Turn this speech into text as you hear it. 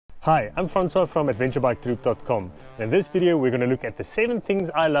Hi, I'm Francois from adventurebiketroop.com. In this video we're going to look at the 7 things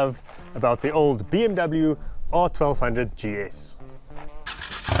I love about the old BMW R1200 GS.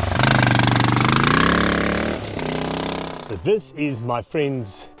 So this is my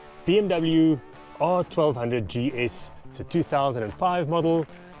friend's BMW R1200 GS. It's a 2005 model.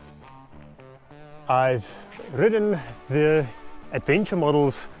 I've ridden the adventure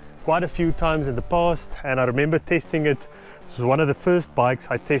models quite a few times in the past, and I remember testing it. This was one of the first bikes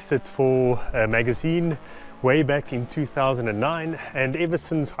I tested for a magazine way back in 2009, and ever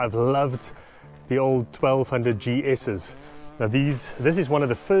since I've loved the old 1200 GS's. Now this is one of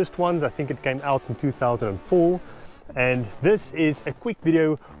the first ones. I think it came out in 2004, and this is a quick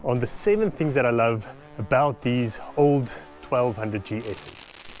video on the 7 things that I love about these old 1200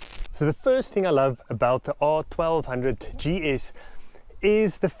 GS's. So the first thing I love about the R1200 GS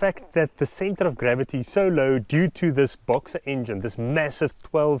is the fact that the center of gravity is so low due to this boxer engine, this massive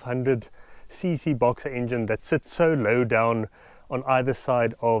 1200cc boxer engine that sits so low down on either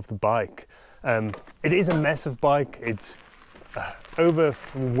side of the bike. It is a massive bike. It's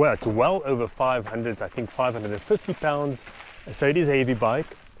it's well over 500, I think 550 pounds. So it is a heavy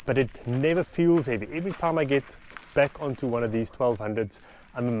bike, but it never feels heavy. Every time I get back onto one of these 1200s,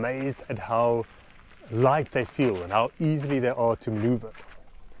 I'm amazed at how light they feel and how easily they are to maneuver.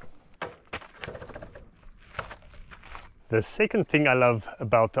 The second thing I love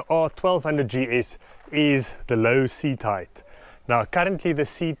about the R1200 GS is the low seat height. Now currently the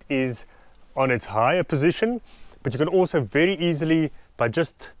seat is on its higher position, but you can also very easily, by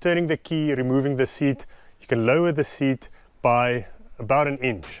just turning the key, removing the seat, you can lower the seat by about an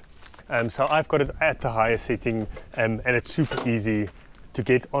inch. So I've got it at the higher setting, and it's super easy to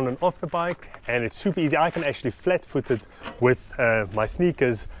get on and off the bike, and it's super easy. I can actually flat-foot it with my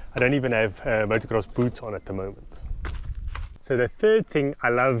sneakers. I don't even have motocross boots on at the moment. So the third thing I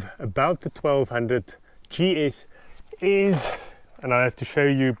love about the 1200 GS is, and I have to show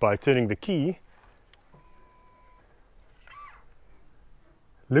you by turning the key,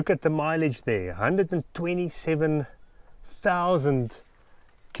 look at the mileage there, 127,000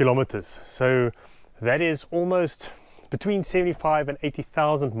 kilometers. So that is almost between 75 and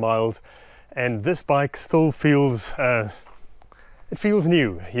 80,000 miles, and this bike still feels it feels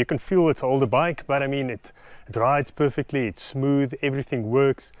new. You can feel it's an older bike, but I mean it rides perfectly, it's smooth, everything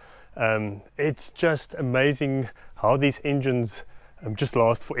works. It's just amazing how these engines just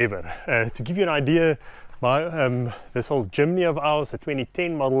last forever. To give you an idea, this old Jimny of ours, the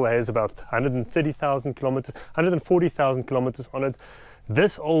 2010 model, has about 130,000 kilometers, 140,000 kilometers on it.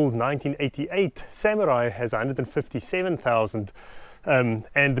 This old 1988 Samurai has 157,000, and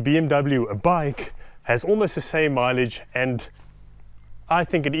the BMW, a bike, has almost the same mileage, and I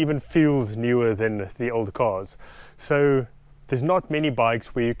think it even feels newer than the old cars. So there's not many bikes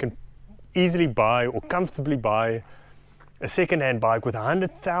where you can easily buy or comfortably buy a second-hand bike with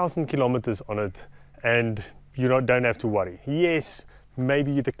 100,000 kilometers on it, and you don't have to worry. Yes,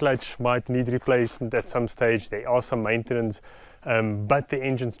 maybe the clutch might need replacement at some stage. There are some maintenance, but the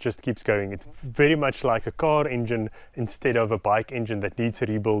engine just keeps going. It's very much like a car engine instead of a bike engine that needs a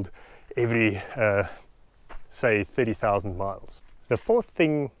rebuild every say 30,000 miles. The fourth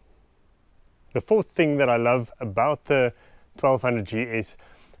thing that I love about the 1200 GS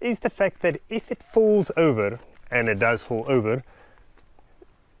is the fact that if it falls over, and it does fall over,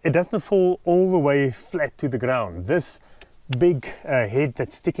 it doesn't fall all the way flat to the ground. This big head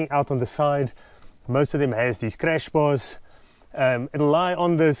that's sticking out on the side, most of them has these crash bars. It'll lie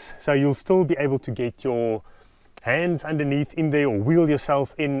on this, so you'll still be able to get your hands underneath in there or wheel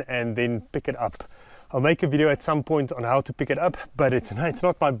yourself in and then pick it up. I'll make a video at some point on how to pick it up, but it's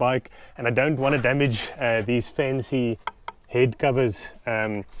not my bike, and I don't want to damage these fancy head covers.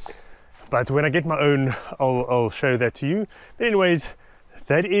 But when I get my own, I'll show that to you. But anyways,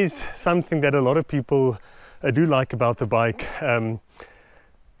 that is something that a lot of people do like about the bike.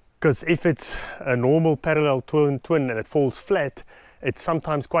 Because if it's a normal parallel twin and it falls flat, it's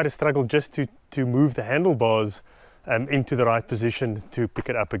sometimes quite a struggle just to move the handlebars into the right position to pick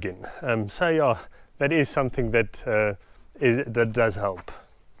it up again. So yeah, that is something that does help.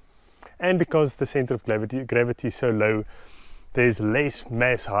 And because the center of gravity is so low, there's less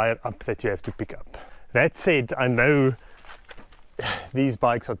mass higher up that you have to pick up. That said, I know these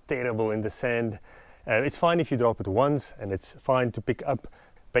bikes are terrible in the sand. It's fine if you drop it once, and it's fine to pick up.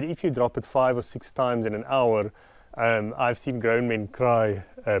 But if you drop it 5 or 6 times in an hour, I've seen grown men cry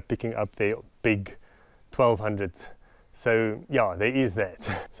picking up their big 1200s. So yeah, there is that.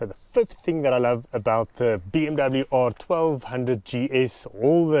 So the fifth thing that I love about the BMW R1200 GS,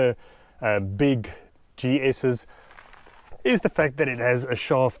 all the big GS's, is the fact that it has a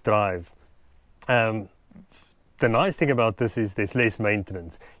shaft drive. The nice thing about this is there's less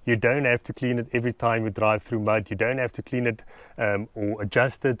maintenance. You don't have to clean it every time you drive through mud. You don't have to clean it or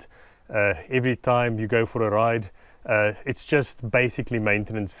adjust it every time you go for a ride. It's just basically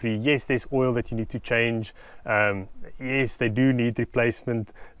maintenance free. Yes, there's oil that you need to change. Yes, they do need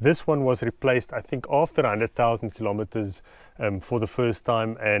replacement. This one was replaced, I think, after 100,000 kilometers for the first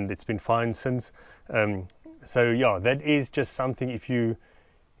time, and it's been fine since. So yeah, that is just something, if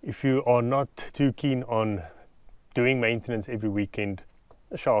you are not too keen on doing maintenance every weekend,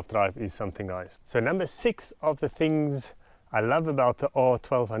 a shaft drive is something nice. So number 6 of the things I love about the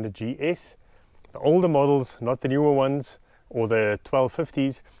R1200 GS, the older models, not the newer ones or the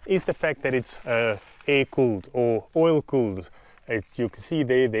 1250s, is the fact that it's air cooled or oil cooled. You can see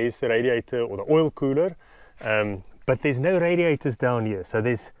there's the radiator or the oil cooler, but there's no radiators down here, so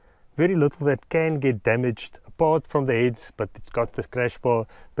there's very little that can get damaged apart from the heads, but it's got this crash bar,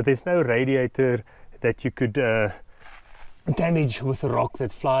 but there's no radiator that you could damage with a rock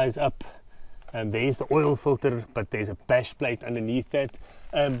that flies up. There's the oil filter, but there's a bash plate underneath that,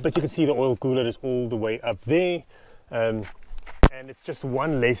 but you can see the oil cooler is all the way up there, and it's just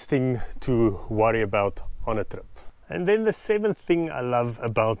one less thing to worry about on a trip. And then the 7th thing I love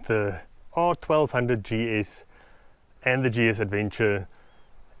about the R1200 GS and the GS Adventure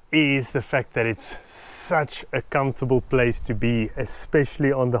is the fact that it's such a comfortable place to be, especially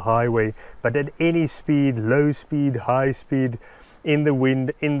on the highway, but at any speed, low speed, high speed, in the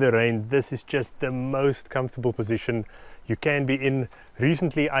wind, in the rain, this is just the most comfortable position you can be in.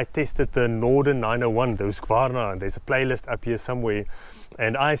 Recently I tested the Northern 901, the Husqvarna, and there's a playlist up here somewhere,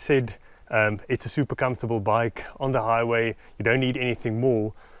 and I said it's a super comfortable bike on the highway, you don't need anything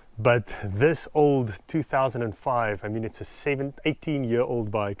more. But this old 2005, I mean, it's a 18-year-old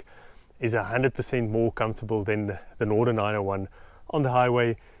bike, is 100% more comfortable than the Northern 901 on the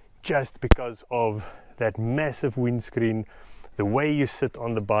highway, just because of that massive windscreen, the way you sit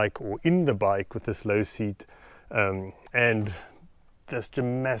on the bike or in the bike with this low seat, and just a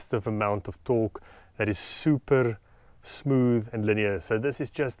massive amount of torque that is super smooth and linear. So this is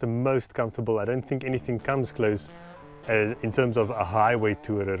just the most comfortable. I don't think anything comes close in terms of a highway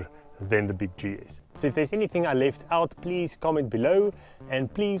tourer than the big GS. So if there's anything I left out, please comment below,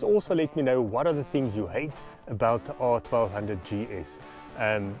 and please also let me know what are the things you hate about the R1200 GS.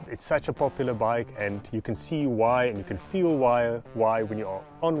 It's such a popular bike, and you can see why, and you can feel why when you are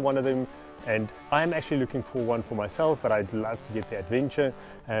on one of them. And I'm actually looking for one for myself, but I'd love to get the Adventure.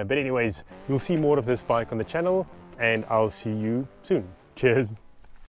 But anyways, you'll see more of this bike on the channel, and I'll see you soon. Cheers.